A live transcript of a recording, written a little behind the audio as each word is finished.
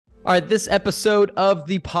All right, this episode of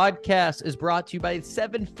the podcast is brought to you by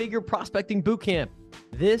Seven Figure Prospecting Bootcamp.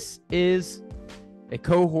 This is a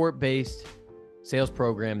cohort-based sales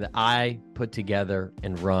program that I put together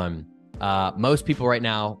and run. Most people right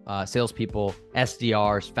now, salespeople,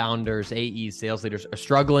 SDRs, founders, AEs, sales leaders, are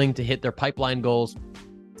struggling to hit their pipeline goals.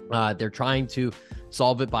 They're trying to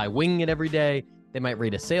solve it by winging it every day. They might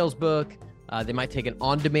read a sales book. They might take an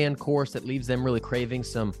on-demand course that leaves them really craving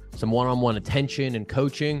some one-on-one attention and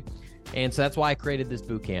coaching. And so that's why I created this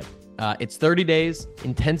bootcamp. It's 30 days,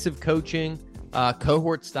 intensive coaching,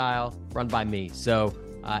 cohort style, run by me. So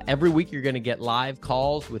every week you're going to get live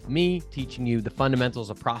calls with me, teaching you the fundamentals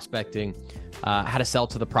of prospecting, how to sell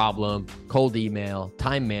to the problem, cold email,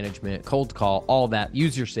 time management, cold call, all that.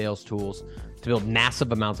 Use your sales tools to build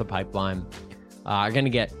massive amounts of pipeline. You're going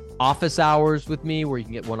to get office hours with me where you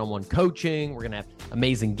can get one-on-one coaching. We're going to have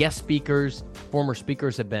amazing guest speakers. Former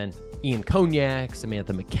speakers have been Ian Cognac,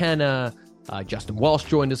 Samantha McKenna, Justin Walsh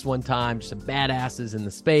joined us one time, just some badasses in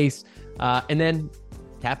the space. And then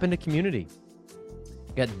tap into community.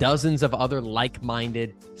 Got dozens of other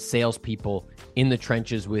like-minded salespeople in the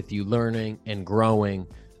trenches with you, learning and growing,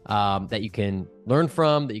 that you can learn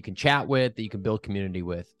from, that you can chat with, that you can build community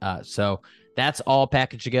with. So that's all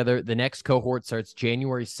packaged together. The next cohort starts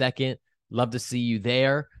January 2nd. Love to see you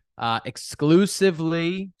there.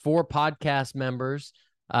 Exclusively for podcast members,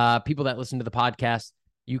 people that listen to the podcast,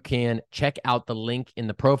 you can check out the link in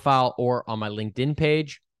the profile or on my LinkedIn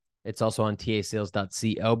page. It's also on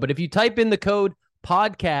tasales.co. But if you type in the code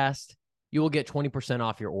podcast, you will get 20%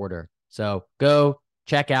 off your order. So go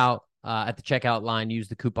check out at the checkout line, use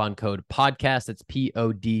the coupon code podcast. That's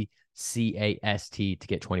PODCAST to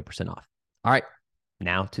get 20% off. All right,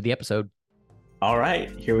 now to the episode. All right,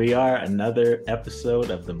 here we are, another episode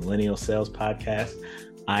of the Millennial Sales Podcast.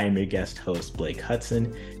 I am your guest host, Blake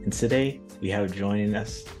Hudson, and today we have joining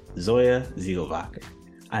us Zoya Segelbacher.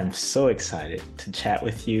 I'm so excited to chat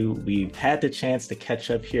with you. We've had the chance to catch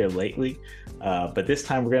up here lately, but this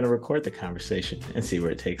time we're going to record the conversation and see where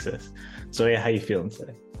it takes us. Zoya, how you feeling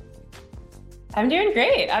today? I'm doing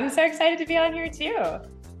great. I'm so excited to be on here too.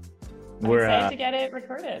 We're excited to get it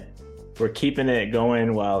recorded. We're keeping it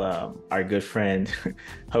going while our good friend,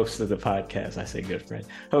 host of the podcast, I say good friend,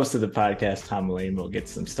 host of the podcast, Tom Mullane, will get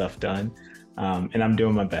some stuff done. And I'm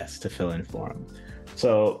doing my best to fill in for him.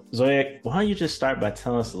 So Zoya, why don't you just start by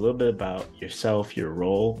telling us a little bit about yourself, your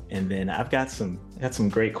role, and then I've got some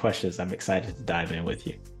great questions I'm excited to dive in with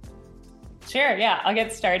you. Sure, yeah. I'll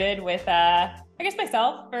get started with, I guess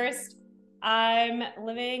myself first. I'm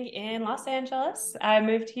living in Los Angeles. I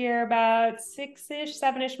moved here about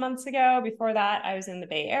 7-ish months ago. Before that, I was in the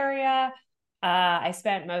Bay Area. I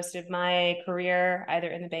spent most of my career either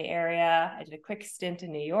in the Bay Area. I did a quick stint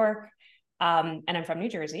in New York, and I'm from New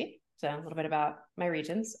Jersey. So a little bit about my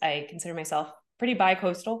regions. I consider myself pretty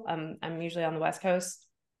bi-coastal. I'm usually on the West Coast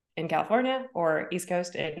in California or East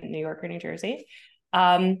Coast in New York or New Jersey.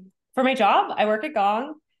 For my job, I work at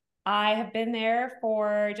Gong. I have been there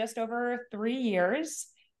for just over 3 years.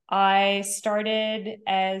 I started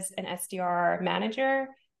as an SDR manager.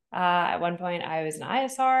 At one point, I was an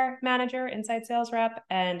ISR manager, inside sales rep,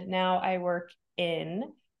 and now I work in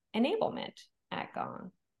enablement at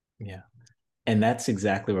Gong. Yeah. And that's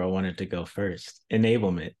exactly where I wanted to go first.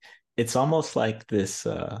 Enablement. It's almost like this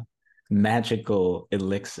magical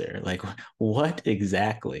elixir. Like, what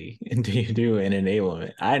exactly do you do in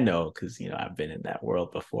enablement? I know because I've been in that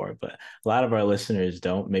world before, but a lot of our listeners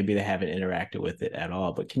don't. Maybe they haven't interacted with it at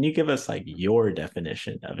all. But can you give us like your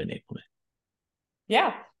definition of enablement?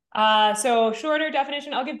 Yeah. So shorter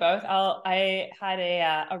definition, I'll give both. I had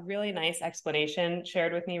a really nice explanation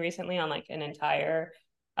shared with me recently on like an entire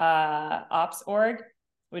ops org,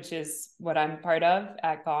 which is what I'm part of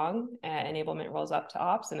at Gong. Enablement rolls up to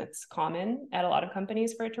ops, and it's common at a lot of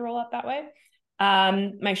companies for it to roll up that way.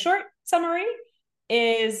 My short summary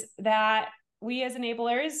is that we as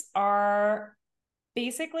enablers are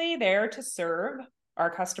basically there to serve our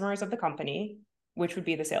customers of the company, which would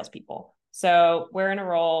be the salespeople. So we're in a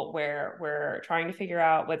role where we're trying to figure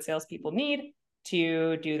out what salespeople need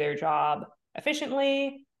to do their job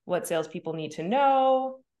efficiently, what salespeople need to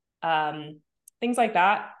know, things like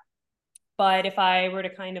that. But if I were to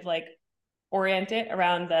kind of like orient it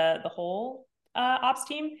around the whole ops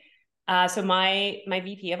team, so my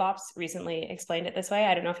VP of ops recently explained it this way.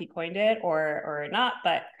 I don't know if he coined it or not,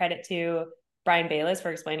 but credit to Brian Bayless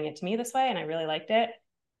for explaining it to me this way, and I really liked it.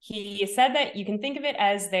 He said that you can think of it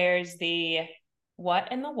as there's the what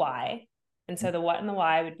and the why. And so the what and the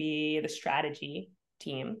why would be the strategy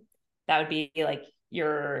team. That would be like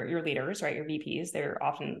your leaders, right? Your VPs. They're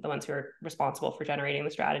often the ones who are responsible for generating the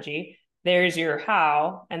strategy. there's your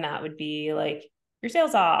how, and that would be like your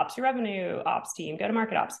sales ops, your revenue ops team, go to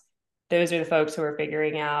market ops. Those are the folks who are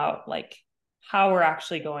figuring out like how we're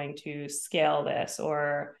actually going to scale this,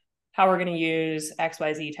 or how we're going to use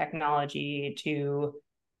XYZ technology to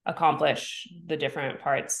accomplish the different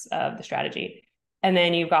parts of the strategy. And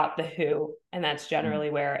then you've got the who, and that's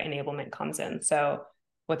generally where enablement comes in. So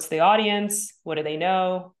what's the audience? What do they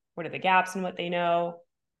know? What are the gaps in what they know?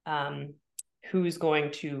 Who's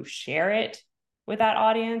going to share it with that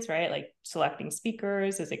audience, right? Like selecting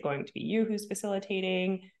speakers. Is it going to be you who's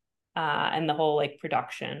facilitating? And the whole like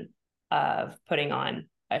production of putting on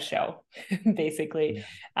a show, basically,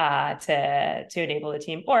 to enable the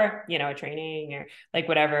team, or a training, or like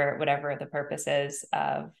whatever the purpose is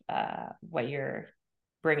of what you're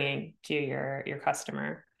bringing to your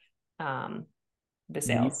customer, the Do you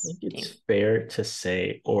sales think team. it's fair to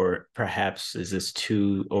say, or perhaps is this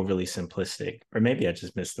too overly simplistic, or maybe I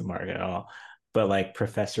just missed the mark at all, but like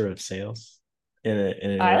professor of sales in a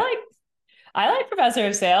way? I like professor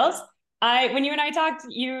of sales. When you and I talked,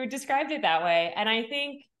 you described it that way, and I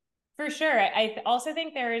think for sure. I also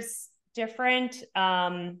think there's different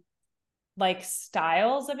like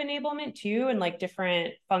styles of enablement too, and like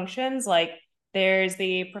different functions. Like there's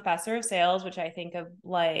the professor of sales, which I think of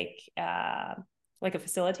like a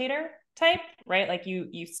facilitator type, right? Like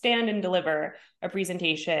you stand and deliver a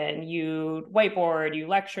presentation, you whiteboard, you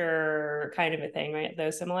lecture, kind of a thing, right?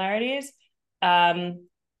 Those similarities.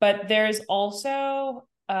 But there's also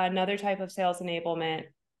another type of sales enablement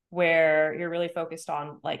where you're really focused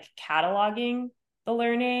on like cataloging the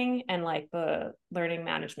learning and like the learning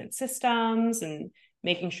management systems, and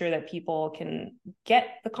making sure that people can get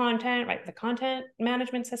the content, right? The content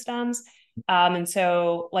management systems. And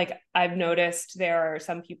so like I've noticed there are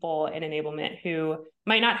some people in enablement who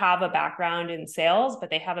might not have a background in sales, but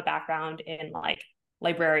they have a background in like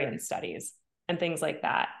librarian studies and things like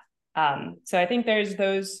that. So I think there's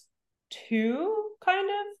those two kind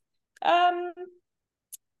of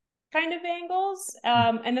angles.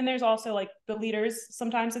 And then there's also like the leaders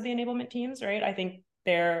sometimes of the enablement teams, right? I think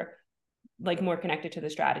they're like more connected to the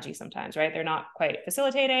strategy sometimes, right? They're not quite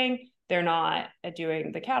facilitating. They're not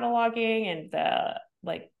doing the cataloging and the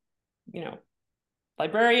like,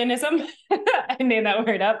 librarianism. I made that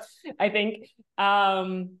word up, I think.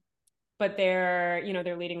 But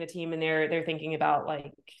they're leading the team, and they're thinking about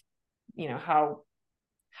like,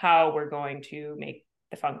 how we're going to make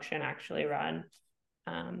the function actually run.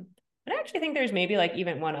 And I actually think there's maybe like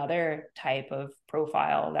even one other type of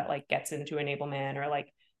profile that like gets into enablement, or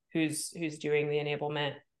like who's doing the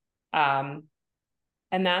enablement.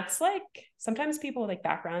 And that's like sometimes people with like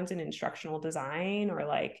backgrounds in instructional design, or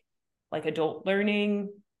like adult learning.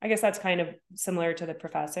 I guess that's kind of similar to the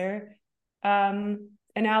professor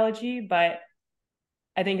analogy, but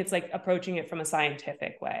I think it's like approaching it from a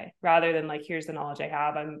scientific way, rather than like, here's the knowledge I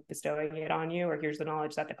have, I'm bestowing it on you, or here's the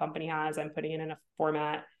knowledge that the company has, I'm putting it in a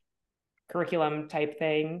format, curriculum type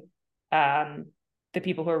thing. The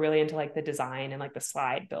people who are really into like the design and like the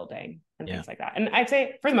slide building and things like that. And I'd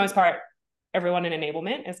say for the most part, everyone in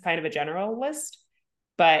enablement is kind of a generalist,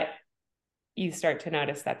 but you start to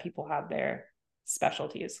notice that people have their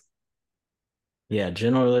specialties. Yeah,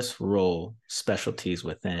 generalist role, specialties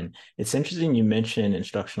within. It's interesting you mentioned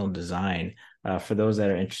instructional design. For those that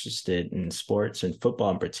are interested in sports and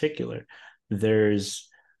football in particular, there's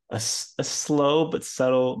a slow but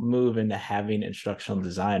subtle move into having instructional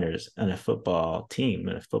designers in a football team,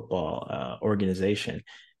 in a football organization.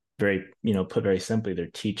 Put very simply, they're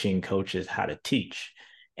teaching coaches how to teach.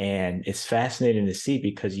 And it's fascinating to see,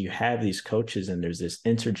 because you have these coaches and there's this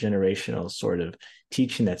intergenerational sort of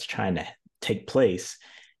teaching that's trying to take place.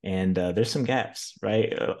 And there's some gaps,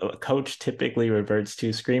 right? A coach typically reverts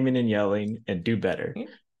to screaming and yelling and do better.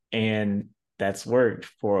 And that's worked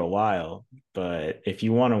for a while. But if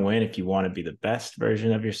you want to win, if you want to be the best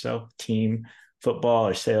version of yourself, team, football,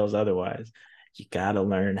 or sales, otherwise, you got to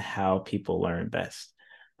learn how people learn best.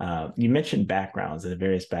 You mentioned backgrounds and the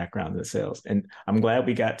various backgrounds in sales, and I'm glad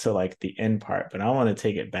we got to like the end part, but I want to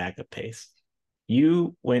take it back a pace.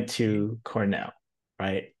 You went to Cornell,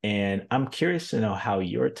 right? And I'm curious to know how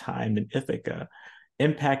your time in Ithaca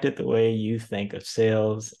impacted the way you think of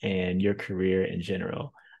sales and your career in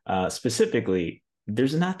general. Specifically,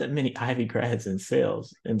 there's not that many Ivy grads in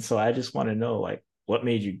sales. And so I just want to know, like, what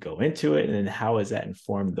made you go into it, and then how has that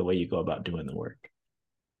informed the way you go about doing the work?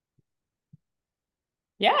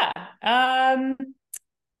 Yeah.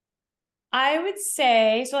 I would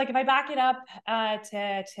say, so like if I back it up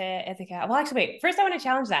to Ithaca, well, actually, wait, first I want to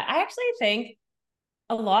challenge that. I actually think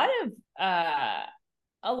a lot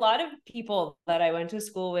of people that I went to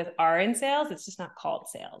school with are in sales. It's just not called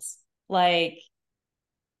sales. like,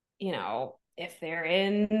 if they're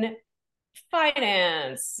in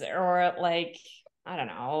finance or like, I don't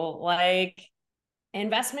know, like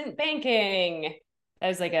investment banking. That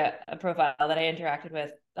was like a profile that I interacted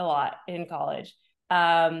with a lot in college.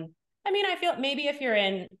 I feel maybe if you're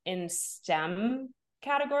in STEM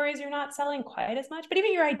categories, you're not selling quite as much, but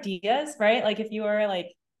even your ideas, right? Like if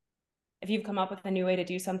you've come up with a new way to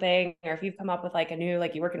do something, or if you've come up with like a new,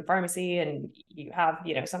 like you work in pharmacy and you have,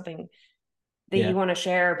 something that you want to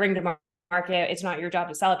share, bring to market, it's not your job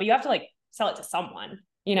to sell it, but you have to like sell it to someone,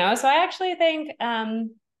 So I actually think, and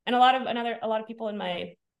a lot of people in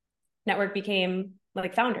my network became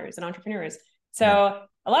like founders and entrepreneurs. So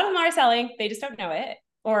a lot of them are selling, they just don't know it,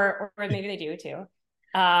 or maybe they do too.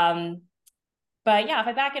 But yeah, if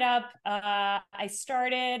I back it up, I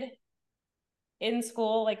started in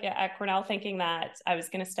school, like at Cornell, thinking that I was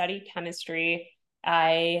going to study chemistry.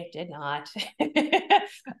 I did not.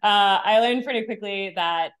 I learned pretty quickly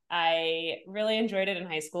that I really enjoyed it in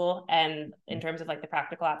high school. And in terms of like the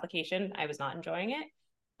practical application, I was not enjoying it.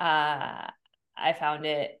 I found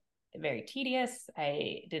it very tedious.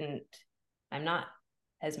 I'm not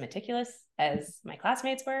as meticulous as my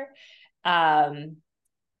classmates were.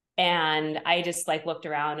 And I just like looked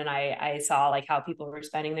around and I saw like how people were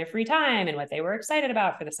spending their free time and what they were excited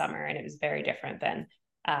about for the summer. And it was very different than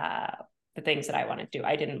the things that I wanted to do.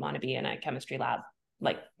 I didn't want to be in a chemistry lab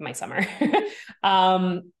like my summer.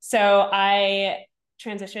 So I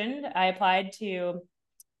transitioned. I applied to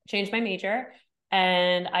change my major,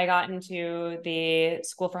 and I got into the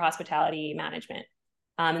School for Hospitality Management.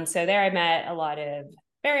 And so there I met a lot of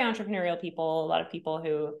very entrepreneurial people, a lot of people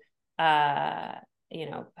who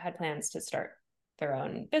had plans to start their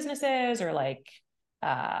own businesses, or like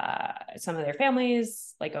some of their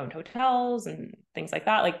families like owned hotels and things like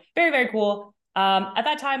that. Like very, very cool. At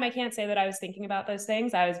that time, I can't say that I was thinking about those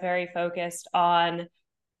things. I was very focused on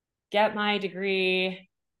get my degree,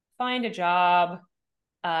 find a job.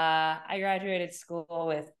 I graduated school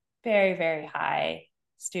with very, very high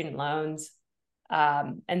student loans.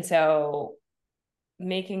 And so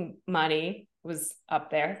making money was up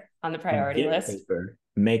there on the priority list. Paper,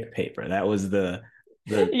 make paper. That was the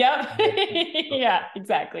yep. Yeah,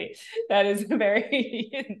 exactly. That is a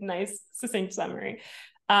very nice, succinct summary.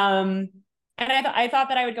 And I thought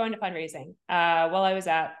that I would go into fundraising. While I was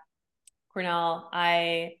at Cornell,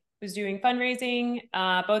 I was doing fundraising,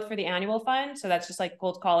 both for the annual fund. So that's just like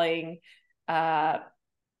cold calling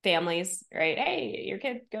families, right? Hey, your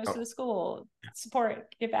kid goes to the school,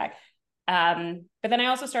 support, give back. But then I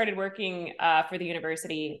also started working for the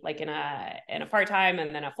university, like in a part-time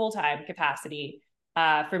and then a full-time capacity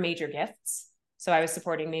for major gifts. So I was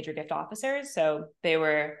supporting major gift officers. So they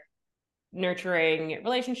were nurturing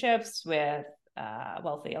relationships with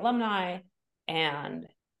wealthy alumni, and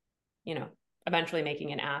eventually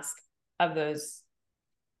making an ask of those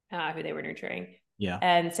who they were nurturing. Yeah.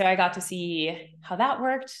 And so I got to see how that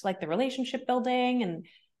worked, like the relationship building.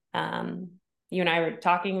 And you and I were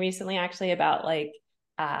talking recently actually about like,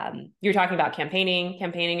 you were talking about campaigning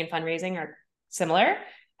and fundraising are similar.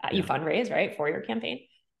 You fundraise, right, for your campaign.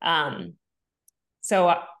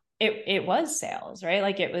 So it was sales, right?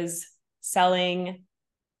 Like it was selling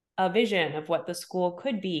a vision of what the school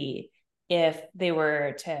could be if they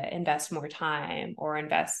were to invest more time or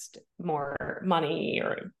invest more money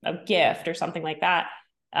or a gift or something like that.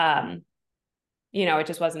 It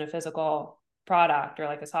just wasn't a physical product or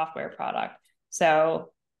like a software product.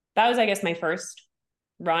 So that was, I guess, my first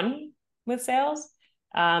run with sales.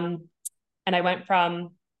 And I went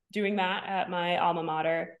from doing that at my alma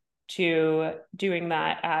mater to doing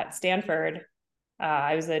that at Stanford.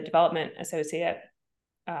 I was a development associate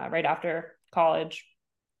right after college,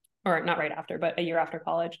 or not right after, but a year after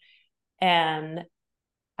college. And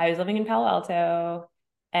I was living in Palo Alto,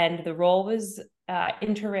 and the role was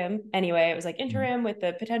interim. Anyway, it was like interim with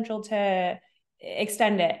the potential to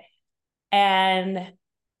extend it. And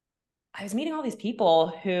I was meeting all these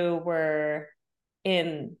people who were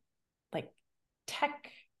in like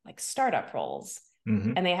tech, like startup roles.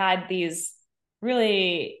 Mm-hmm. And they had these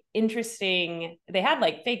really interesting, they had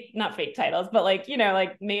like not fake titles, but like,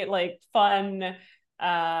 like made like fun.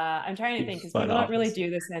 I'm trying to think because people don't really do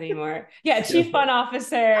this anymore. Yeah, chief fun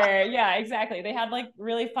officer. Yeah, exactly. They had like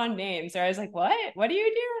really fun names. So I was like, what do you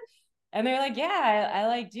do? And they're like, yeah, I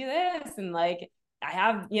like do this. And like, I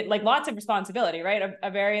have like lots of responsibility, right? A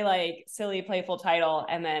very like silly, playful title.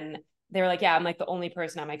 And then they were like, yeah, I'm like the only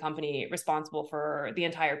person at my company responsible for the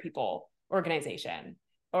entire people organization.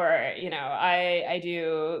 Or, I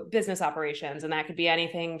do business operations, and that could be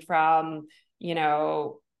anything from,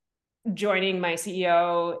 joining my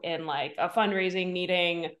CEO in like a fundraising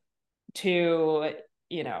meeting to,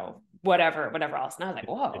 whatever else. And I was like,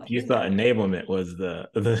 whoa. If you thought enablement was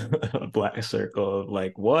the black circle of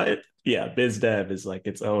like what? Yeah, biz dev is like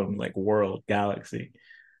its own like world galaxy.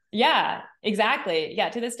 Yeah, exactly. Yeah,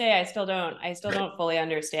 to this day I still don't fully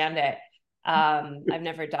understand it. I've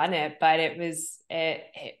never done it, but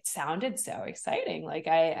it sounded so exciting. Like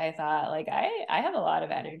I thought like I have a lot of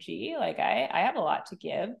energy, like I have a lot to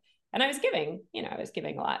give. And I was giving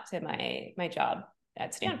a lot to my job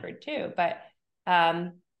at Stanford too, but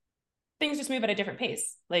things just move at a different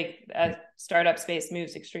pace. Like a startup space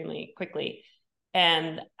moves extremely quickly.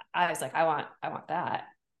 And I was like, I want that.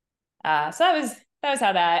 So that was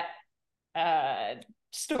how that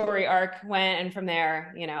story arc went. And from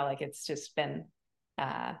there, like it's just been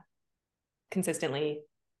consistently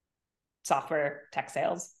software tech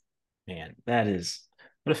sales. Man, that is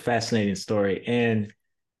what a fascinating story. And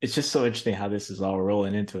it's just so interesting how this is all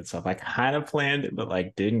rolling into itself. I kind of planned it, but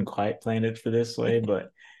like didn't quite plan it for this way.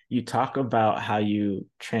 But you talk about how you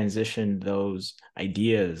transitioned those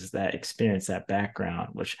ideas, that experience, that background,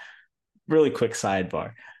 which really quick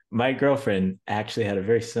sidebar. My girlfriend actually had a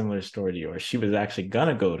very similar story to yours. She was actually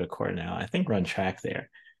gonna go to Cornell, I think run track there,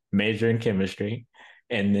 major in chemistry.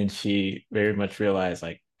 And then she very much realized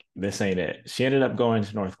like this ain't it. She ended up going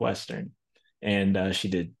to Northwestern and she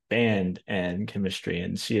did band and chemistry.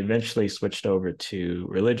 And she eventually switched over to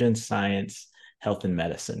religion, science, health, and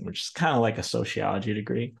medicine, which is kind of like a sociology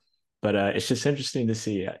degree. But it's just interesting to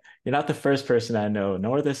see. You're not the first person I know,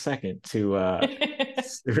 nor the second, to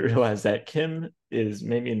realize that Kim is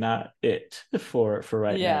maybe not it for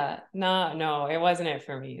right now. Yeah, no, it wasn't it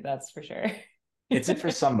for me. That's for sure. It's it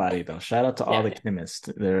for somebody though. Shout out to all Yeah, the chemists.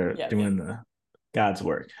 They're yes. doing the God's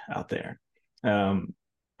work out there.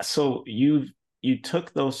 So you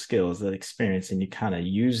took those skills, that experience, and you kind of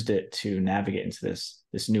used it to navigate into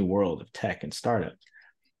this new world of tech and startup.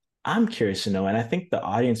 I'm curious to know, and I think the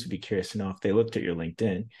audience would be curious to know if they looked at your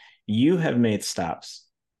LinkedIn. You have made stops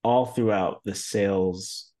all throughout the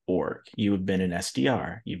sales org. You have been an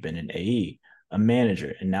SDR, you've been an AE, a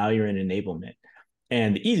manager, and now you're in enablement.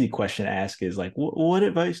 And the easy question to ask is like, what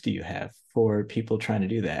advice do you have for people trying to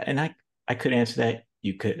do that? And I could answer that.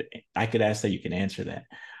 I could ask that. You can answer that.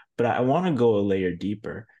 But I want to go a layer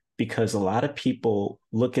deeper because a lot of people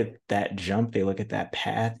look at that jump, they look at that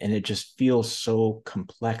path, and it just feels so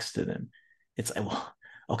complex to them. It's like, well,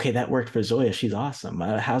 okay, that worked for Zoya. She's awesome.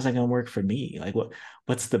 How's that going to work for me? Like,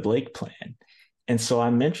 what's the Blake plan? And so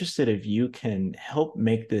I'm interested if you can help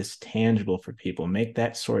make this tangible for people, make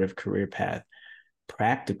that sort of career path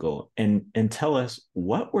practical, and tell us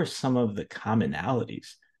what were some of the commonalities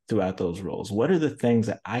throughout those roles. What are the things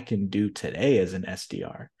that I can do today as an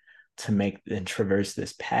SDR to make and traverse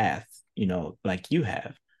this path, like you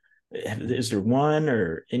have? Is there one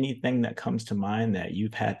or anything that comes to mind that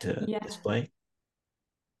you've had to display?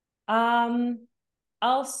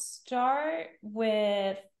 I'll start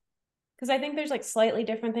with, because I think there's like slightly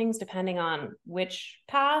different things depending on which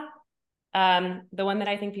path. The one that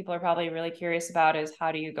I think people are probably really curious about is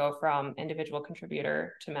how do you go from individual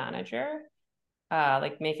contributor to manager?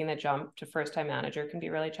 Like making the jump to first-time manager can be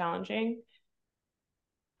really challenging.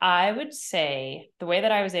 I would say the way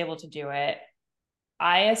that I was able to do it,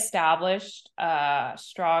 I established a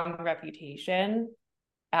strong reputation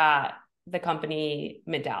at the company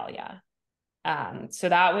Medallia. So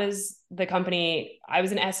that was the company, I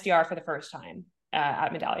was an SDR for the first time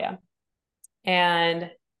at Medallia. And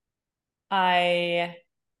I,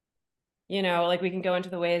 like we can go into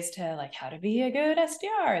the ways to like how to be a good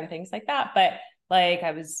SDR and things like that. But like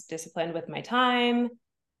I was disciplined with my time.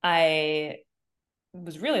 I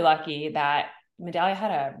was really lucky that Medallia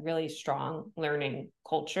had a really strong learning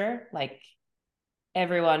culture. Like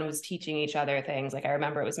everyone was teaching each other things. Like I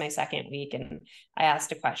remember it was my second week and I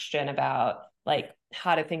asked a question about like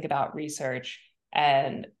how to think about research.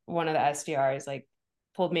 And one of the SDRs like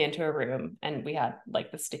pulled me into a room and we had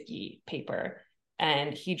like the sticky paper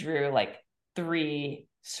and he drew like 3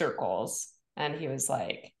 circles and he was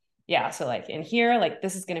like, yeah, so like in here, like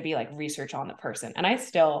this is going to be like research on the person. And I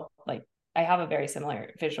still like, I have a very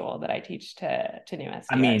similar visual that I teach to new SDRs.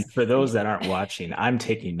 I mean, for those that aren't watching, I'm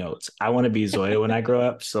taking notes. I want to be Zoya when I grow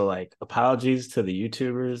up. So like apologies to the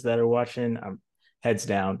YouTubers that are watching. I'm heads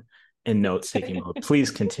down and notes taking mode. Please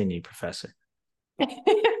continue, Professor.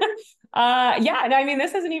 Yeah, no, I mean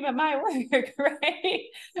this isn't even my work, right?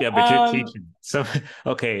 Yeah, but you're teaching. So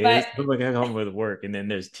okay, there's like home with work, and then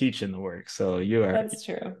there's teaching the work. So you are. That's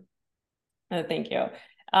true. Thank you.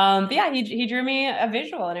 But yeah, he drew me a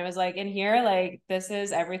visual, and it was like, in here, like, this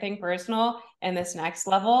is everything personal, and this next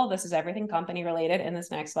level, this is everything company related, and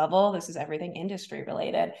this next level, this is everything industry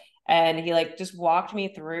related. And he like just walked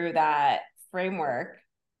me through that framework,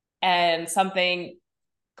 and something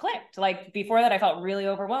clicked. Like, before that, I felt really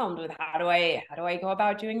overwhelmed with how do I go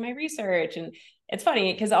about doing my research. And it's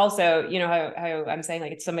funny because also, you know, how I'm saying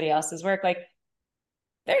like it's somebody else's work, like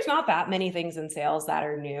there's not that many things in sales that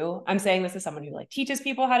are new. I'm saying this as someone who like teaches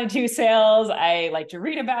people how to do sales. I like to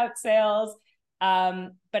read about sales.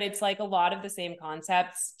 But it's like a lot of the same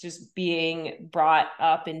concepts just being brought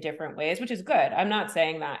up in different ways, which is good. I'm not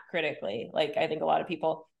saying that critically. Like, I think a lot of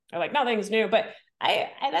people are like, nothing's new, but I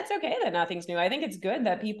that's okay that nothing's new. I think it's good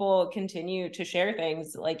that people continue to share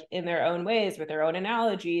things like in their own ways, with their own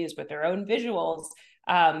analogies, with their own visuals,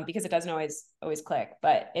 because it doesn't always click.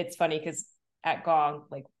 But it's funny because at Gong,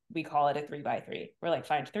 like, we call it a 3x3. We're like,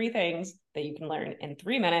 find 3 things that you can learn in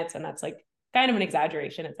 3 minutes. And that's like kind of an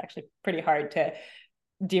exaggeration. It's actually pretty hard to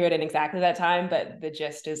do it in exactly that time, but the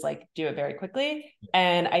gist is like, do it very quickly.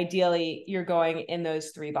 And ideally, you're going in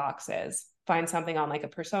those 3 boxes. Find something on like a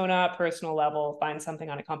persona, personal level, find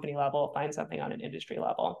something on a company level, find something on an industry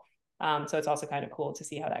level. So it's also kind of cool to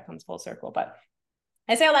see how that comes full circle. But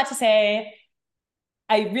I say all that to say,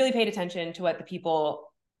 I really paid attention to what the people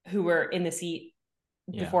who were in the seat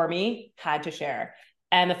before me had to share.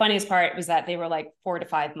 And the funniest part was that they were like 4 to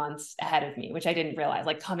 5 months ahead of me, which I didn't realize.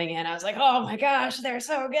 Like, coming in, I was like, oh my gosh, they're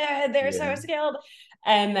so good. They're so skilled.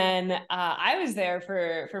 And then I was there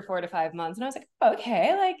for 4 to 5 months, and I was like,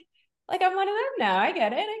 okay, like I'm one of them now. I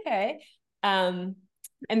get it. Okay. And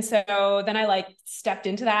so then I like stepped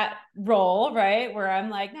into that role, right? Where I'm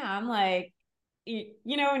like, now I'm like,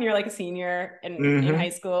 you know, when you're like a senior in high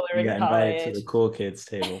school or You in got invited college. to the cool kids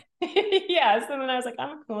table. Yeah. So then I was like, I'm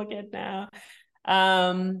a cool kid now.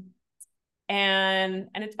 And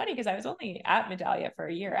it's funny because I was only at Medallia for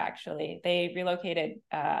a year, actually. They relocated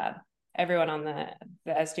everyone on the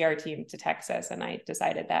SDR team to Texas, and I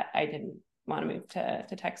decided that I didn't want to move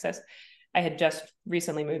to Texas. I had just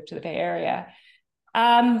recently moved to the Bay Area.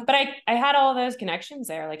 But I had all those connections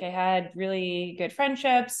there. Like, I had really good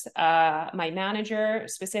friendships. My manager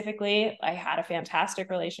specifically, I had a fantastic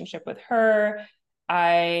relationship with her.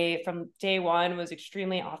 I, from day one, was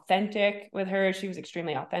extremely authentic with her. She was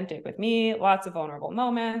extremely authentic with me. Lots of vulnerable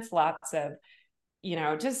moments, lots of, you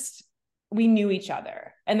know, just, we knew each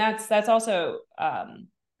other. And that's also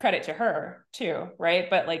credit to her too, right?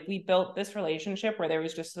 But like, we built this relationship where there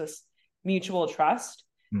was just this mutual trust.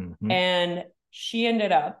 And she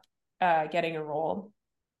ended up getting a role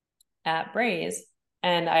at Braze.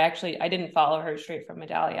 And I didn't follow her straight from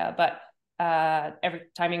Medallia, but every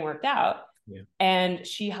timing worked out. Yeah. And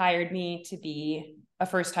she hired me to be a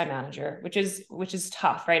first-time manager, which is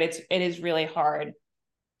tough, right? It is really hard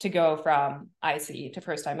to go from IC to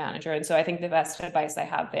first-time manager. And so I think the best advice I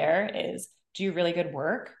have there is do really good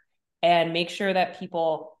work and make sure that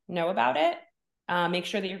people know about it. Make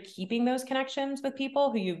sure that you're keeping those connections with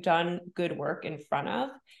people who you've done good work in front of,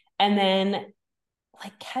 and then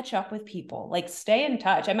like catch up with people, like stay in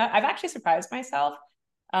touch. I've actually surprised myself.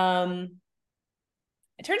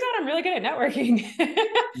 It turns out I'm really good at networking.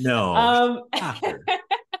 No.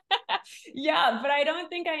 Yeah, but I don't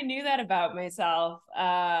think I knew that about myself.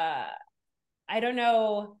 I don't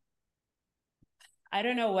know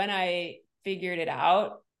when I figured it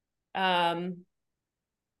out. But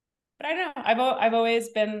I don't know. I've always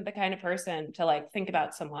been the kind of person to like think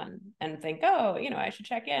about someone and think, oh, you know, I should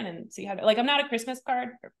check in and see how. Like, I'm not a Christmas card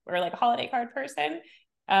or like a holiday card person.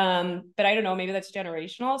 But I don't know, maybe that's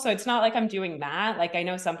generational. So it's not like I'm doing that. Like, I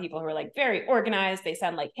know some people who are like very organized. They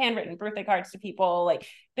send like handwritten birthday cards to people, like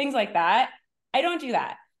things like that. I don't do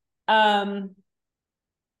that. I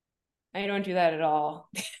don't do that at all.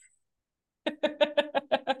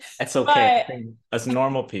 That's okay. I think as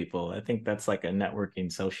normal people, I think that's like a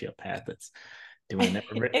networking sociopath that's doing that,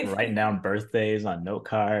 writing down birthdays on note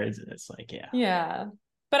cards. And it's like, yeah.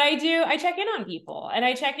 But I check in on people, and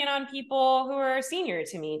I check in on people who are senior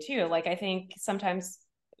to me too. Like, I think sometimes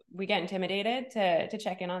we get intimidated to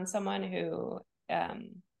check in on someone who,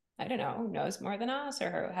 I don't know, knows more than us or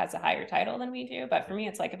who has a higher title than we do. But for me,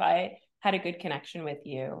 it's like, if I had a good connection with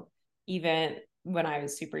you, even when I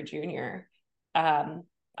was super junior,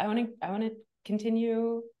 I want to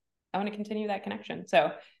continue that connection.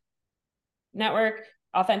 So network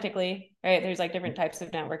authentically, right? There's like different types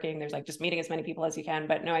of networking. There's like just meeting as many people as you can,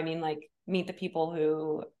 but no, I mean like meet the people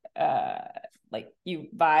who like you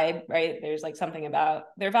vibe, right? There's like something about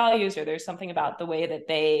their values, or there's something about the way that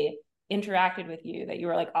they interacted with you that you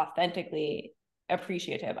were like authentically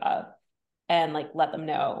appreciative of, and like let them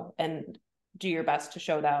know, and do your best to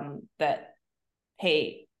show them that,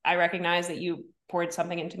 hey, I recognize that you poured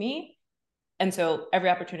something into me. And so every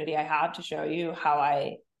opportunity I have to show you how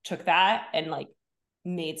I took that and like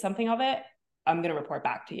made something of it, I'm going to report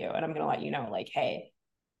back to you. And I'm going to let you know, like, hey,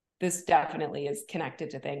 this definitely is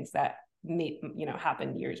connected to things that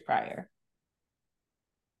happened years prior.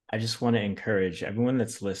 I just want to encourage everyone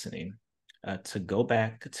that's listening to go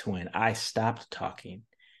back to when I stopped talking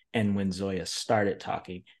and when Zoya started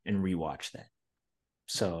talking and rewatch that.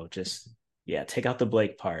 So just, take out the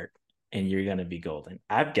Blake part and you're going to be golden.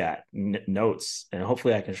 I've got notes and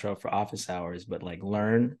hopefully I can show up for office hours, but like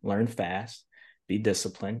learn fast, be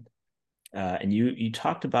disciplined. And you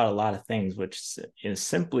talked about a lot of things, which is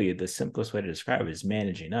simply the simplest way to describe it is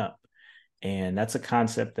managing up. And that's a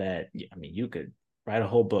concept that, you could write a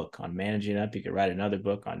whole book on managing up. You could write another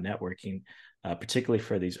book on networking, particularly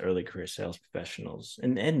for these early career sales professionals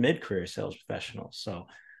and mid-career sales professionals. So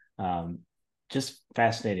just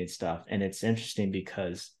fascinating stuff. And it's interesting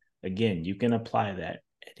because, again, you can apply that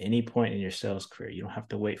at any point in your sales career. You don't have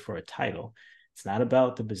to wait for a title. It's not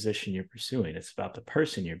about the position you're pursuing. It's about the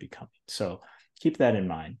person you're becoming. So keep that in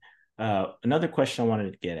mind. Another question I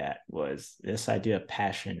wanted to get at was this idea of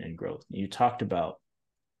passion and growth. You talked about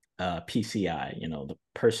PCI, the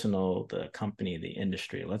personal, the company, the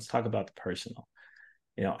industry. Let's talk about the personal.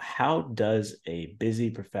 How does a busy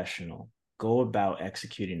professional go about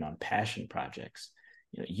executing on passion projects?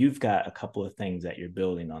 You've got a couple of things that you're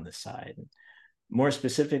building on the side. More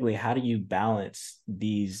specifically, how do you balance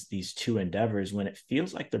these two endeavors when it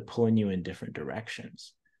feels like they're pulling you in different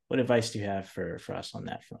directions? What advice do you have for us on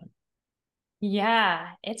that front? Yeah,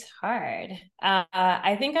 it's hard.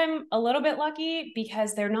 I think I'm a little bit lucky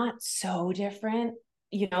because they're not so different.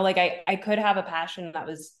 Like I could have a passion that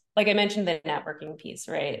was, like I mentioned, the networking piece,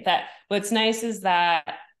 right? That what's nice is that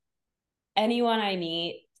anyone I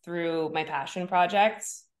meet through my passion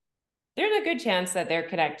projects, there's a good chance that they're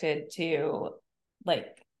connected to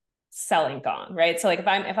like selling Gong, right? So like if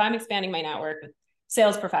I'm expanding my network with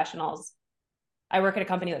sales professionals, I work at a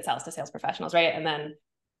company that sells to sales professionals, right? And then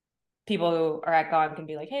people who are at Gong can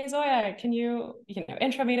be like, hey, Zoya, can you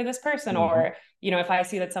intro me to this person? Mm-hmm. Or, if I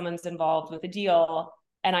see that someone's involved with a deal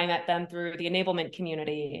and I met them through the enablement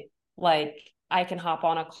community, like I can hop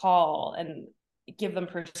on a call and give them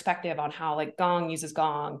perspective on how like Gong uses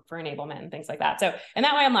Gong for enablement and things like that. So, and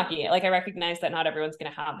that way I'm lucky. Like I recognize that not everyone's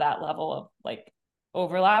going to have that level of like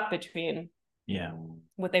overlap between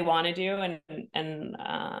what they want to do and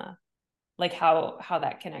like how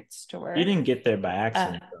that connects to work. You didn't get there by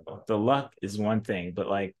accident though. The luck is one thing, but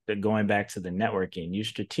like going back to the networking, you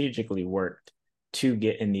strategically worked to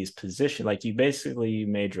get in these positions. Like you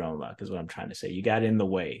made your own luck is what I'm trying to say. You got in the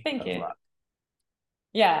way of luck.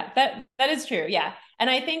 Yeah, that is true. Yeah. And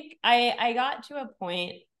I think I got to a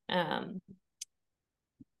point,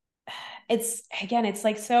 it's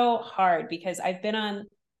like so hard because I've been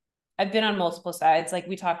on multiple sides. Like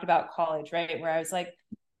we talked about college, right? Where I was like,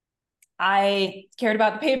 I cared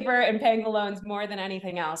about the paper and paying the loans more than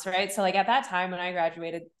anything else, right? So like at that time when I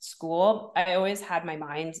graduated school, I always had my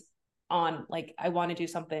mind on like, I want to do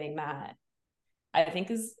something that I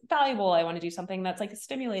think is valuable. I want to do something that's like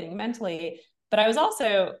stimulating mentally. But I was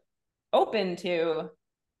also open to,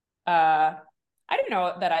 I didn't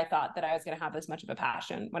know that I thought that I was going to have this much of a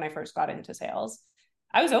passion when I first got into sales.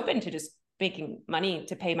 I was open to just making money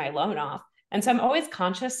to pay my loan off. And so I'm always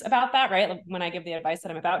conscious about that, right? Like when I give the advice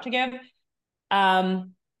that I'm about to give,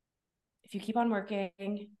 if you keep on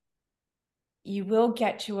working, you will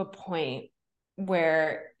get to a point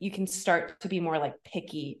where you can start to be more like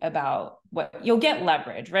picky about what you'll get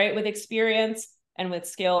leverage, right? With experience and with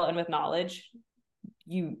skill and with knowledge,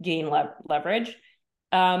 you gain leverage.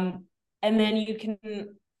 And then you can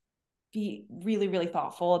be really, really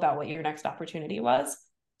thoughtful about what your next opportunity was.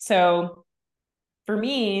 So for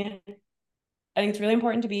me, I think it's really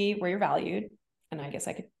important to be where you're valued. And I guess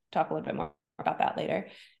I could talk a little bit more about that later.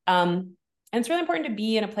 And it's really important to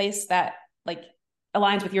be in a place that like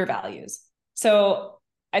aligns with your values. So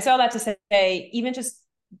I saw that to say, even just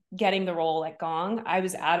getting the role at Gong, I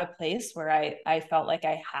was at a place where I felt like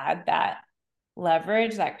I had that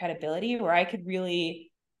leverage, that credibility, where I could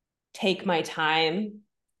really take my time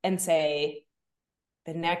and say,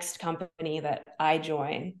 the next company that I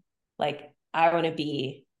join, like I want to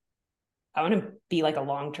be like a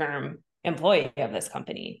long-term employee of this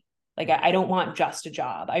company. Like I don't want just a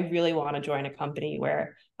job. I really want to join a company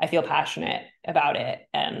where I feel passionate about it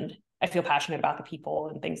and I feel passionate about the people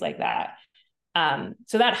and things like that.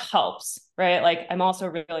 So that helps, right? Like I'm also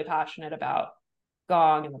really passionate about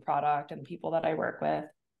Gong and the product and the people that I work with.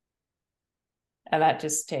 And that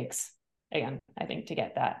just takes, again, I think to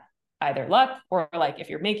get that either luck or like if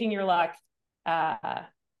you're making your luck, the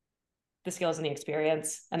skills and the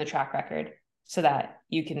experience and the track record so that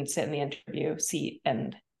you can sit in the interview seat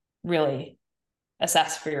and really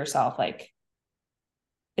assess for yourself, like,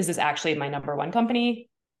 is this actually my number one company?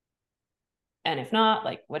 And if not,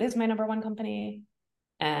 like, what is my number one company?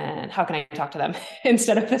 And how can I talk to them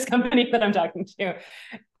instead of this company that I'm talking to?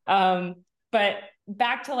 But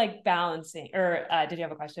back to like balancing, or did you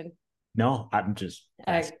have a question? No, I'm just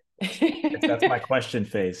that's my question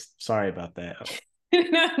phase. Sorry about that.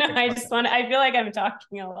 No, I feel like I'm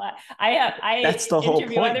talking a lot. That's the whole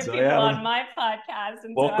interview point, other Zoya. people on my podcast.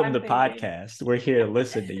 And Welcome to podcast. We're here to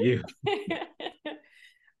listen to you.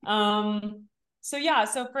 So yeah,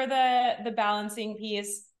 so for the balancing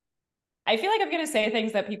piece, I feel like I'm going to say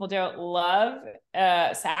things that people don't love.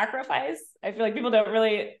 Sacrifice. I feel like people don't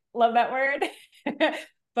really love that word,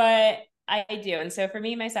 but I do. And so for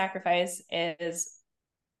me, my sacrifice is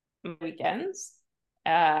my weekends.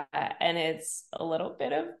 And it's a little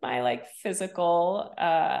bit of my like physical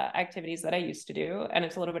activities that I used to do. And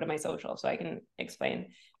it's a little bit of my social. So I can explain.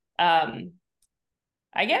 I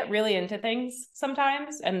get really into things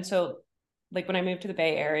sometimes. And so like when I moved to the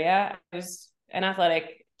Bay Area, I was an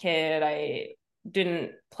athletic kid. I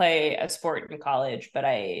didn't play a sport in college, but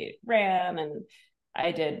I ran and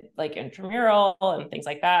I did like intramural and things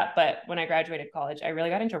like that. But when I graduated college, I really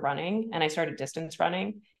got into running and I started distance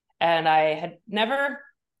running. And I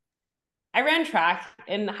ran track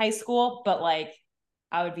in high school, but like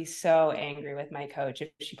I would be so angry with my coach if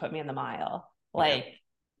she put me in the mile. Like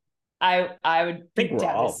I would be devastated.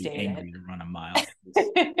 All be angry to run a mile.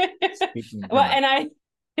 Well, and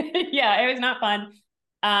yeah, it was not fun.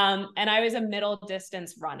 And I was a middle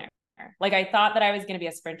distance runner. Like I thought that I was going to be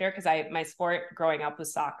a sprinter because my sport growing up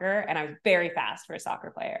was soccer and I was very fast for a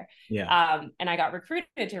soccer player. Yeah. And I got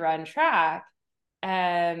recruited to run track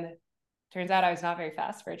and turns out I was not very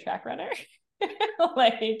fast for a track runner.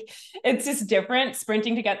 Like it's just different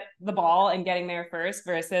sprinting to get the ball and getting there first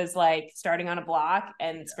versus like starting on a block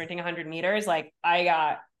and sprinting 100 meters. Like I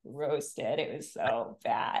got roasted. It was so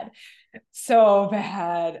bad. So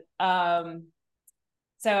bad.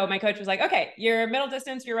 So my coach was like, okay, you're middle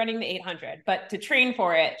distance, you're running the 800, but to train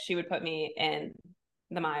for it, she would put me in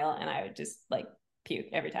the mile and I would just like puke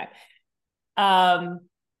every time.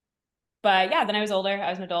 But yeah, then I was older,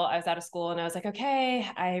 I was an adult, I was out of school and I was like, okay,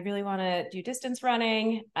 I really want to do distance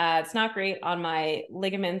running. It's not great on my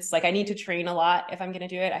ligaments. Like I need to train a lot if I'm going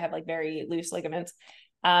to do it. I have like very loose ligaments.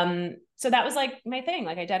 So that was like my thing.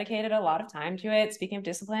 Like I dedicated a lot of time to it. Speaking of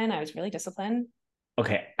discipline, I was really disciplined.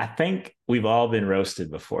 Okay, I think we've all been roasted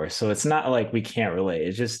before, so it's not like we can't relate.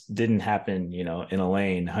 It just didn't happen, in a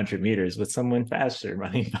lane 100 meters with someone faster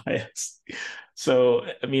running by us. So,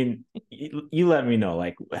 I mean, you let me know,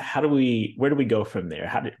 like, where do we go from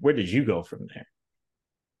there? Where did you go from there?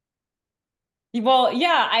 Well,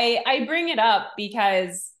 yeah, I bring it up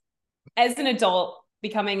because as an adult,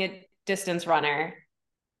 becoming a distance runner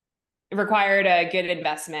required a good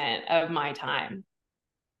investment of my time.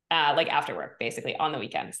 Like after work, basically on the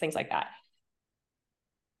weekends, things like that.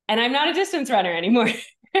 And I'm not a distance runner anymore.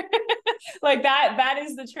 Like that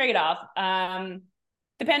is the trade-off.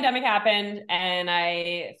 The pandemic happened and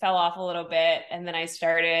I fell off a little bit and then I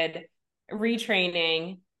started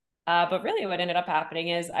retraining. But really what ended up happening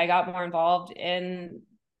is I got more involved in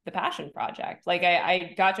the passion project. Like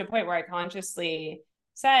I got to a point where I consciously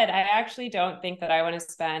said, I actually don't think that I want to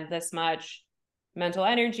spend this much mental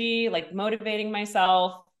energy, like motivating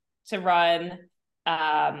myself to run.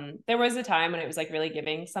 There was a time when it was like really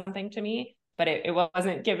giving something to me, but it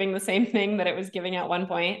wasn't giving the same thing that it was giving at one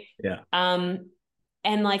point. Yeah.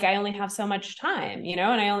 And like, I only have so much time, and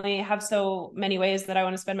I only have so many ways that I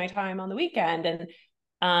want to spend my time on the weekend and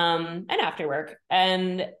after work.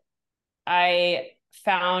 And I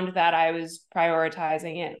found that I was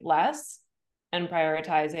prioritizing it less and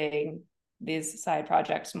prioritizing these side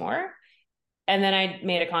projects more. And then I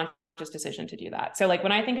made a conscious decision to do that. So like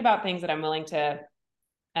when I think about things that I'm willing to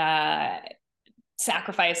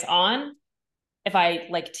sacrifice on, if I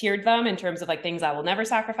like tiered them in terms of like things I will never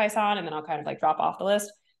sacrifice on, and then I'll kind of like drop off the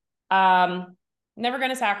list. Never going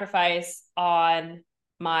to sacrifice on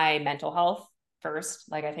my mental health first.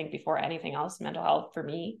 Like I think before anything else, mental health for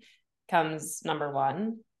me comes number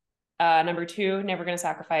one. Number two, never going to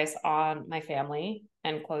sacrifice on my family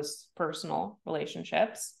and close personal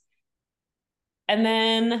relationships. And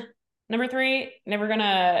then number three, never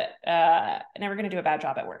gonna do a bad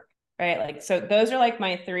job at work, right? Like, so those are like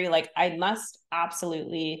my three, like I must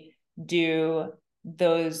absolutely do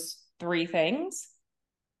those three things.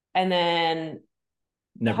 And then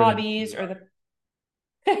never hobbies or the,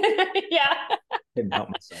 yeah. Couldn't help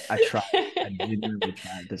myself. I tried. I genuinely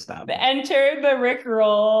tried to stop it. Enter the Rick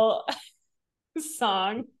Roll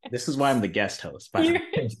song. This is why I'm the guest host. By the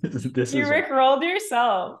way. This You is Rick rolled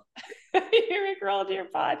yourself. You Rick rolled your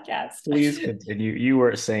podcast. Please continue. You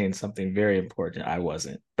were saying something very important. I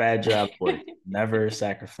wasn't. Bad job work. Never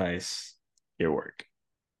sacrifice your work.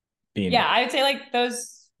 Yeah, I would say like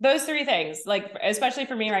those three things, like especially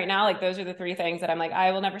for me right now, like those are the three things that I'm like,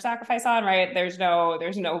 I will never sacrifice on, right? There's no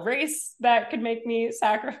race that could make me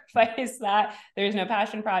sacrifice that. There's no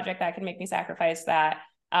passion project that can make me sacrifice that.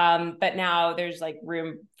 But now there's like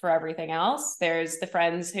room for everything else. There's the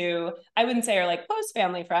friends who I wouldn't say are like close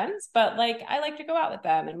family friends, but like I like to go out with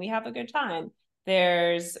them and we have a good time.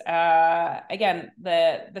 There's again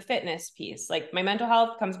the fitness piece. Like my mental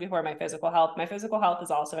health comes before my physical health. My physical health is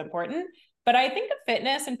also important, but I think of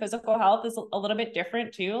fitness and physical health is a little bit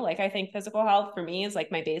different too. Like I think physical health for me is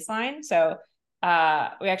like my baseline. So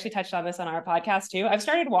we actually touched on this on our podcast too. I've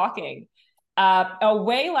started walking, a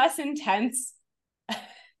way less intense.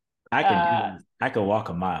 I can do that. I could walk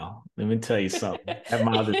a mile. Let me tell you something. That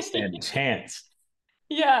mile didn't stand a chance.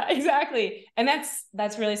 Yeah, exactly. And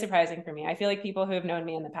that's really surprising for me. I feel like people who have known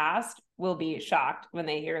me in the past will be shocked when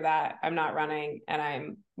they hear that I'm not running and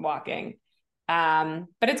I'm walking. But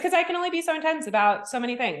it's because I can only be so intense about so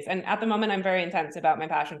many things. And at the moment, I'm very intense about my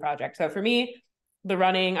passion project. So for me, the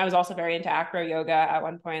running, I was also very into acro yoga at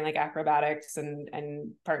one point, like acrobatics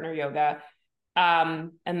and partner yoga.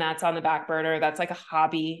 And that's on the back burner. That's like a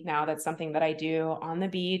hobby now. That's something that I do on the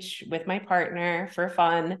beach with my partner for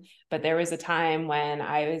fun. But there was a time when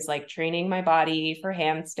I was like training my body for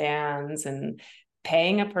handstands and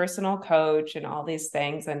paying a personal coach and all these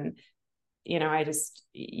things. And, you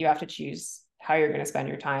have to choose how you're going to spend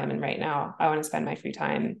your time. And right now I want to spend my free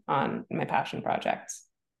time on my passion projects.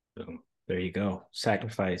 So there you go.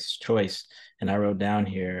 Sacrifice, choice. And I wrote down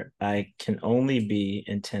here, I can only be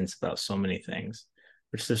intense about so many things,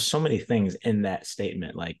 which there's so many things in that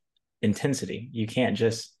statement, like intensity. You can't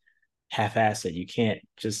just half-ass it. You can't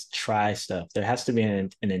just try stuff. There has to be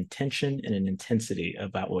an intention and an intensity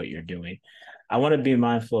about what you're doing. I want to be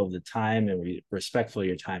mindful of the time and respectful of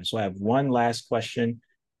your time. So I have one last question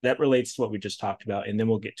that relates to what we just talked about, and then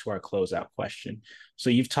we'll get to our closeout question. So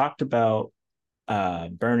you've talked about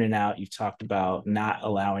burning out. You've talked about not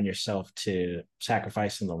allowing yourself to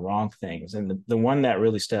sacrifice in the wrong things. And the one that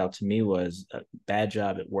really stood out to me was a bad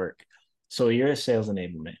job at work. So you're a sales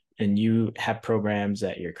enablement and you have programs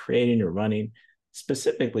that you're creating or running.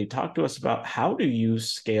 Specifically, talk to us about how do you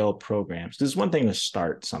scale programs? This is one thing to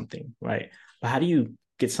start something, right? But how do you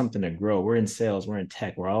get something to grow? We're in sales, we're in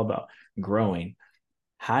tech, we're all about growing.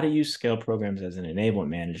 How do you scale programs as an enablement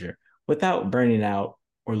manager without burning out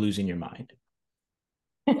or losing your mind?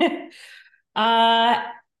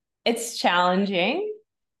 It's challenging.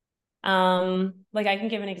 Like I can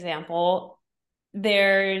give an example.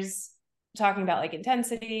 There's talking about like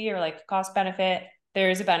intensity or like cost benefit.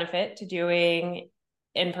 There's a benefit to doing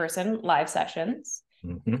in-person live sessions.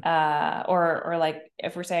 Mm-hmm. Or like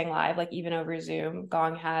if we're saying live, like even over Zoom,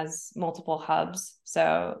 Gong has multiple hubs.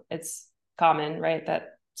 So it's common, right,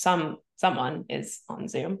 that someone is on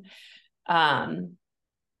Zoom.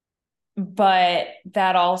 But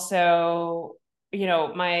that also,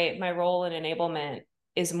 my role in enablement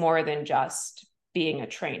is more than just being a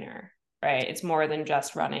trainer, right? It's more than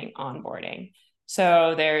just running onboarding.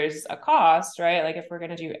 So there's a cost, right? Like if we're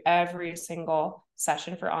going to do every single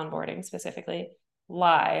session for onboarding specifically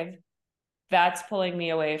live, that's pulling me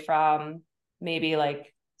away from maybe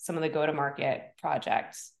like some of the go-to-market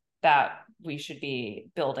projects that we should be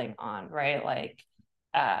building on, right? Like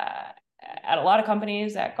at a lot of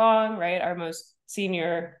companies at Gong, right, our most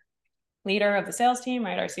senior leader of the sales team,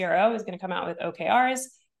 right, our CRO is going to come out with OKRs.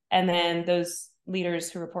 And then those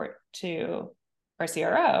leaders who report to our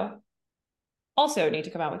CRO also need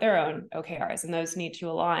to come out with their own OKRs. And those need to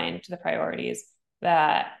align to the priorities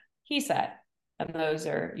that he set. And those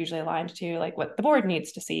are usually aligned to like what the board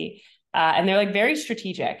needs to see. And they're like very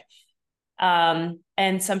strategic. And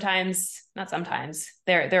sometimes, not sometimes,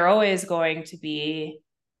 they're always going to be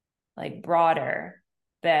like broader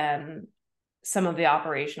than some of the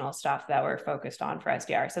operational stuff that we're focused on for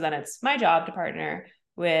SDR. So then it's my job to partner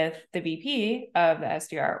with the VP of the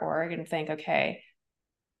SDR org and think, okay,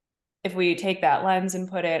 if we take that lens and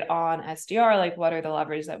put it on SDR, like what are the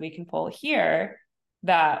levers that we can pull here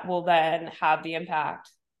that will then have the impact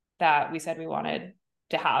that we said we wanted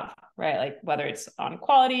to have, right? Like whether it's on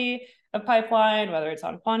quality of pipeline, whether it's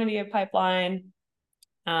on quantity of pipeline,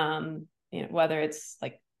 whether it's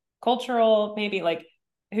like cultural, maybe like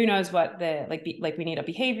who knows what the like we need a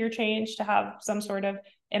behavior change to have some sort of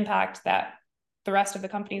impact that the rest of the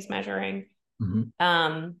company's measuring.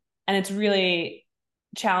 And it's really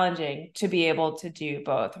challenging to be able to do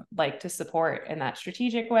both, like to support in that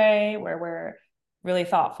strategic way where we're really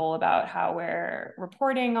thoughtful about how we're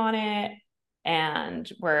reporting on it, and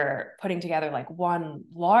we're putting together like one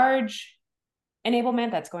large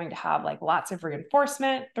enablement that's going to have like lots of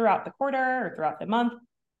reinforcement throughout the quarter or throughout the month,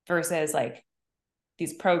 versus like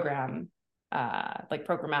these like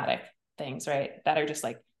programmatic things, right, that are just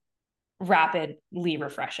like rapidly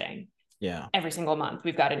refreshing. Yeah. Every single month,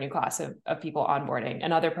 we've got a new class of people onboarding.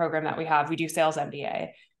 Another program that we have, we do sales MBA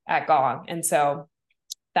at Gong. And so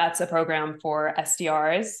that's a program for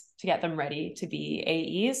SDRs to get them ready to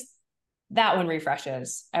be AEs. That one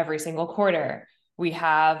refreshes every single quarter. We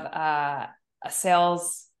have a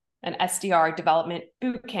an SDR development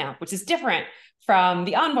boot camp, which is different from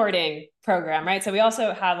the onboarding program, right? So we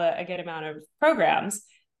also have a good amount of programs.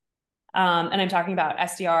 And I'm talking about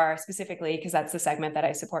SDR specifically because that's the segment that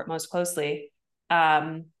I support most closely.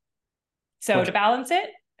 So to balance it,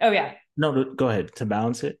 No, go ahead. To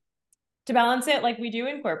balance it, like we do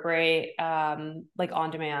incorporate like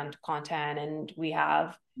on-demand content, and we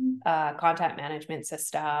have a content management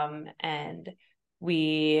system, and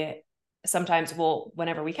we sometimes will,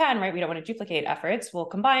 whenever we can, right, we don't want to duplicate efforts, we'll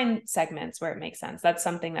combine segments where it makes sense. That's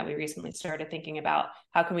something that we recently started thinking about.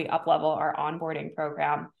 How can we up-level our onboarding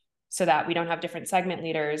program so that we don't have different segment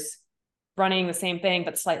leaders running the same thing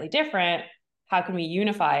but slightly different? How can we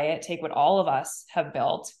unify it, take what all of us have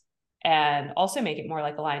built, and also make it more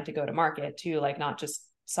like aligned to go to market too, like not just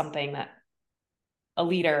something that a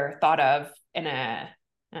leader thought of in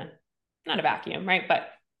not a vacuum, right? But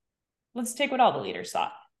let's take what all the leaders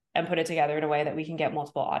thought and put it together in a way that we can get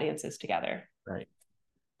multiple audiences together. Right.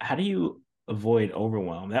 How do you avoid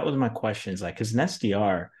overwhelm? That was my question. Is like, because an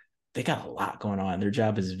SDR, they got a lot going on. Their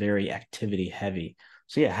job is very activity heavy.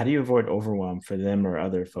 So yeah, how do you avoid overwhelm for them or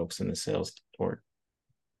other folks in the sales org?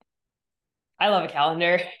 I love a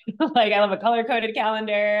calendar. Like I love a color-coded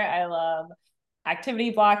calendar. I love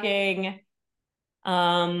activity blocking.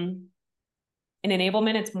 In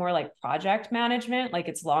enablement, it's more like project management, like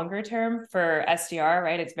it's longer term. For SDR,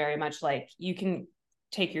 right? It's very much like you can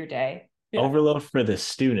take your day. Yeah. Overload for the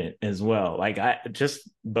student as well. Like I just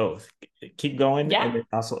both keep going, and then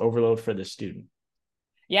also overload for the student.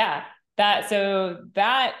 Yeah,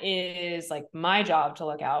 that is like my job to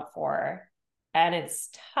look out for, and it's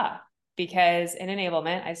tough because in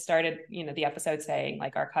enablement, I started, the episode saying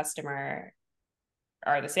like our customer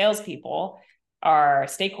are the salespeople, our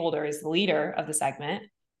stakeholder is the leader of the segment,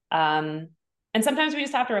 and sometimes we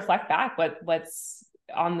just have to reflect back what's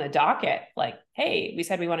on the docket. Like, hey, we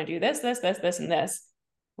said we want to do this, and this.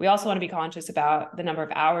 We also want to be conscious about the number of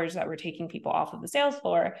hours that we're taking people off of the sales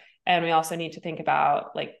floor. And we also need to think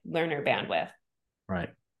about like learner bandwidth. Right.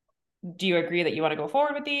 Do you agree that you want to go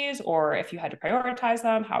forward with these? Or if you had to prioritize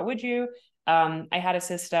them, how would you? I had a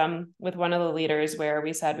system with one of the leaders where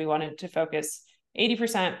we said we wanted to focus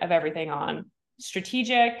 80% of everything on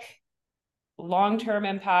strategic, long-term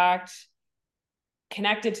impact,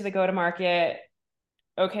 connected to the go-to-market,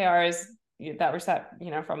 OKRs that were set,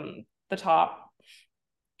 from the top.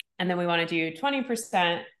 And then we want to do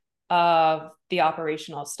 20% of the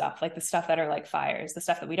operational stuff, like the stuff that are like fires, the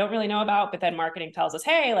stuff that we don't really know about, but then marketing tells us,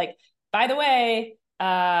 hey, like, by the way,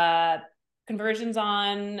 conversions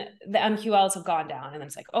on the MQLs have gone down. And then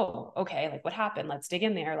it's like, oh, okay, like what happened? Let's dig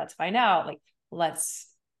in there. Let's find out. Like, let's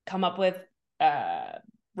come up with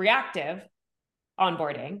reactive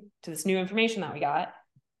onboarding to this new information that we got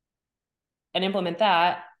and implement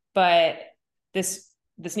that. But this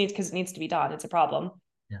needs, because it needs to be done. It's a problem.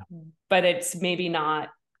 Yeah. But it's maybe not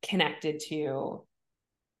connected to,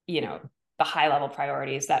 the high level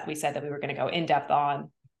priorities that we said that we were going to go in depth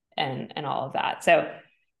on and all of that. So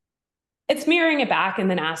it's mirroring it back and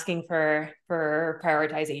then asking for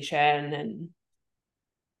prioritization, and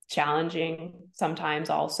challenging sometimes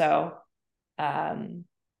also,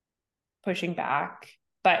 pushing back.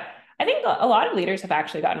 But I think a lot of leaders have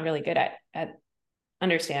actually gotten really good at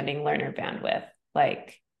understanding learner bandwidth.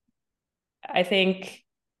 Like, I think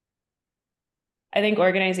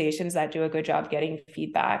organizations that do a good job getting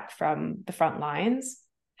feedback from the front lines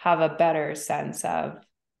have a better sense of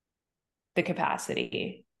the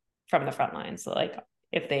capacity from the front lines. So like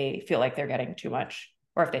if they feel like they're getting too much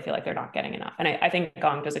or if they feel like they're not getting enough. And I think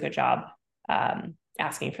Gong does a good job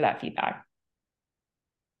asking for that feedback.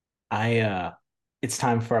 It's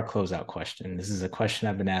time for our closeout question. This is a question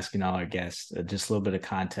I've been asking all our guests, just a little bit of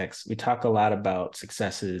context. We talk a lot about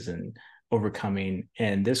successes and overcoming,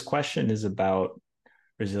 and this question is about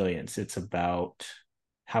resilience. It's about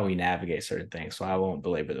how we navigate certain things. So I won't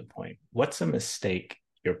belabor the point. What's a mistake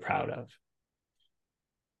you're proud of?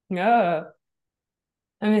 Yeah.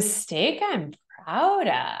 A mistake I'm proud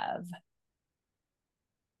of.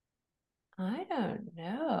 I don't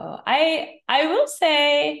know. I will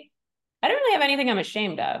say I don't really have anything I'm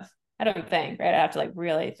ashamed of. I don't think, right? I have to like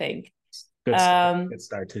really think. Good start. Good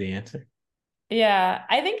start to the answer. Yeah,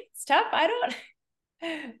 I think it's tough. I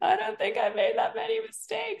don't think I made that many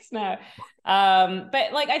mistakes. No.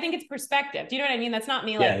 But like I think it's perspective. Do you know what I mean? That's not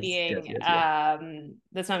me like being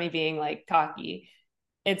that's not me being like cocky.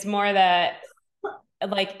 It's more that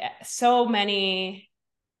like so many.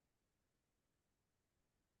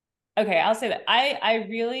 Okay, I'll say that I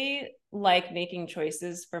really like making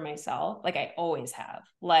choices for myself. Like I always have.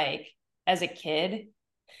 Like as a kid,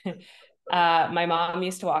 my mom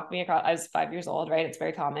used to walk me across. I was 5 years old, right? It's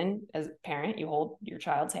very common as a parent. You hold your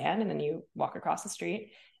child's hand and then you walk across the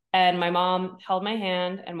street. And my mom held my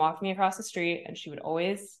hand and walked me across the street. And she would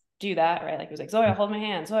always do that, right? Like it was like, Zoya, hold my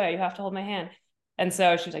hand. Zoya, you have to hold my hand. And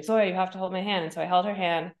so she was like, Zoya, you have to hold my hand. And so I held her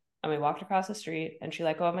hand and we walked across the street and she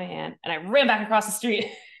let go of my hand and I ran back across the street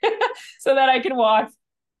so that I could walk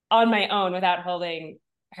on my own without holding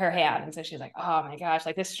her hand. And so she's like, oh my gosh,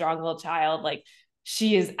 like this strong little child, like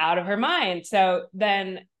she is out of her mind. So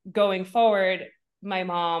then going forward, my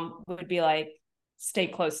mom would be like, stay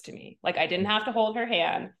close to me. Like I didn't have to hold her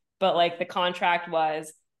hand, but like the contract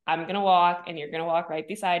was, I'm going to walk and you're going to walk right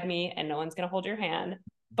beside me and no one's going to hold your hand.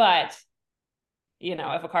 But, you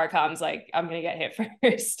know, if a car comes, like I'm going to get hit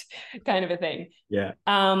first kind of a thing. Yeah.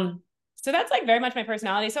 So that's like very much my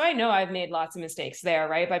personality. So I know I've made lots of mistakes there,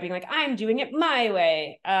 right? By being like, I'm doing it my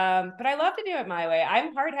way. But I love to do it my way.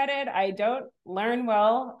 I'm hard-headed. I don't learn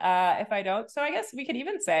well if I don't. So I guess we could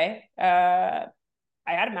even say I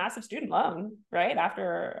had a massive student loan, right?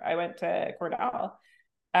 After I went to Cornell.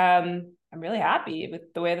 I'm really happy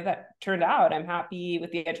with the way that turned out. I'm happy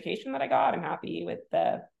with the education that I got. I'm happy with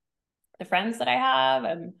the friends that I have.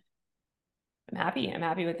 I'm happy. I'm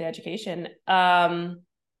happy with the education.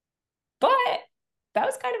 But that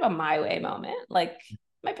was kind of a my way moment. Like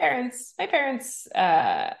my parents, I'm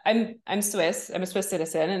Swiss, I'm a Swiss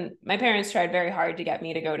citizen, and my parents tried very hard to get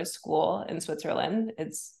me to go to school in Switzerland.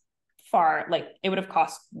 It's far, like it would have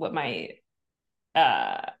cost what my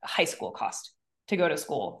high school cost to go to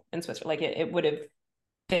school in Switzerland. Like it would have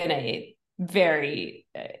been a very,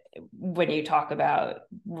 when you talk about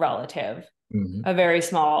relative, a very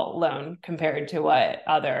small loan compared to what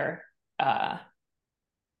other,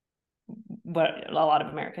 what a lot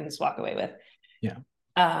of Americans walk away with. Yeah.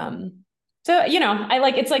 So, you know, I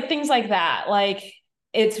like, it's like things like that. Like,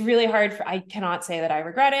 it's really hard I cannot say that I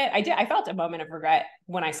regret it. I felt a moment of regret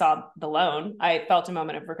when I saw the loan. I felt a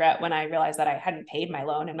moment of regret when I realized that I hadn't paid my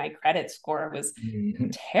loan and my credit score was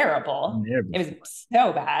terrible. It was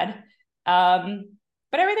so bad.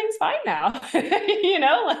 But everything's fine now. You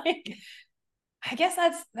know, like, I guess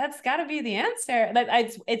that's gotta be the answer.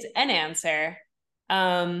 It's an answer.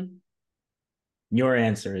 Your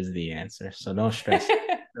answer is the answer, so don't stress.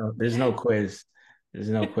 No, there's no quiz. There's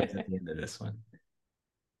no quiz at the end of this one.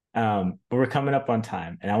 But we're coming up on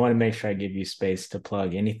time, and I want to make sure I give you space to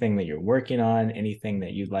plug anything that you're working on, anything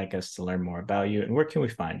that you'd like us to learn more about you, and where can we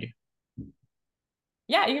find you?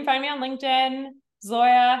 Yeah, you can find me on LinkedIn,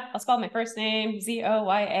 Zoya. I'll spell my first name,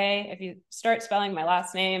 Zoya. If you start spelling my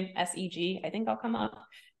last name, Seg, I think I'll come up.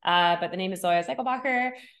 But the name is Zoya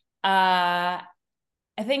Segelbacher.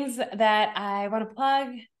 Things that I want to plug.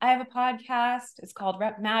 I have a podcast. It's called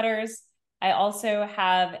Rep Matters. I also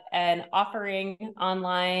have an offering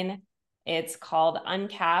online. It's called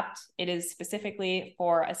Uncapped. It is specifically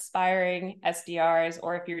for aspiring SDRs,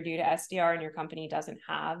 or if you're new to SDR and your company doesn't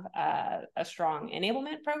have a strong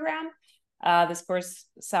enablement program. This course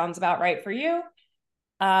sounds about right for you.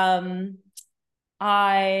 I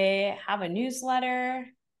have a newsletter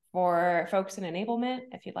for folks in enablement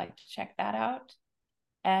if you'd like to check that out.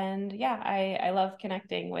 And yeah, I love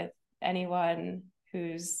connecting with anyone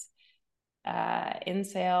who's in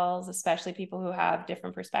sales, especially people who have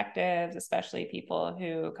different perspectives, especially people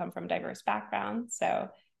who come from diverse backgrounds. So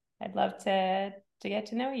I'd love to get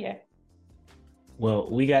to know you. Well,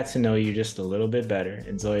 we got to know you just a little bit better.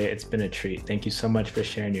 And Zoya, it's been a treat. Thank you so much for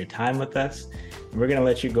sharing your time with us. And we're going to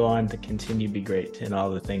let you go on to continue to be great in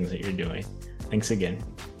all the things that you're doing. Thanks again.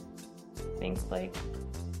 Thanks, Blake.